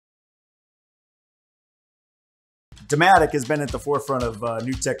Dematic has been at the forefront of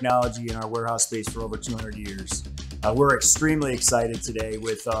new technology in our warehouse space for over 200 years. We're extremely excited today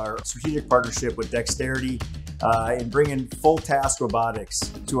with our strategic partnership with Dexterity in bringing full task robotics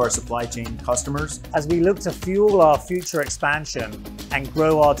to our supply chain customers. As we look to fuel our future expansion and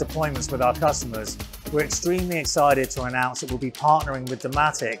grow our deployments with our customers, we're extremely excited to announce that we'll be partnering with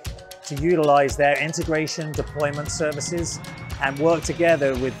Dematic to utilize their integration deployment services and work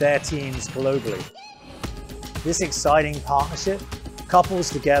together with their teams globally. This exciting partnership couples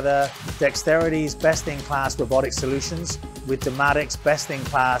together Dexterity's best-in-class robotic solutions with Dematic's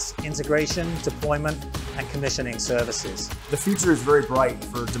best-in-class integration, deployment, and commissioning services. The future is very bright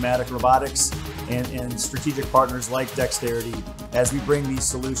for Dematic Robotics and strategic partners like Dexterity as we bring these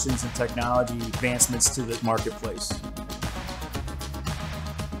solutions and technology advancements to the marketplace.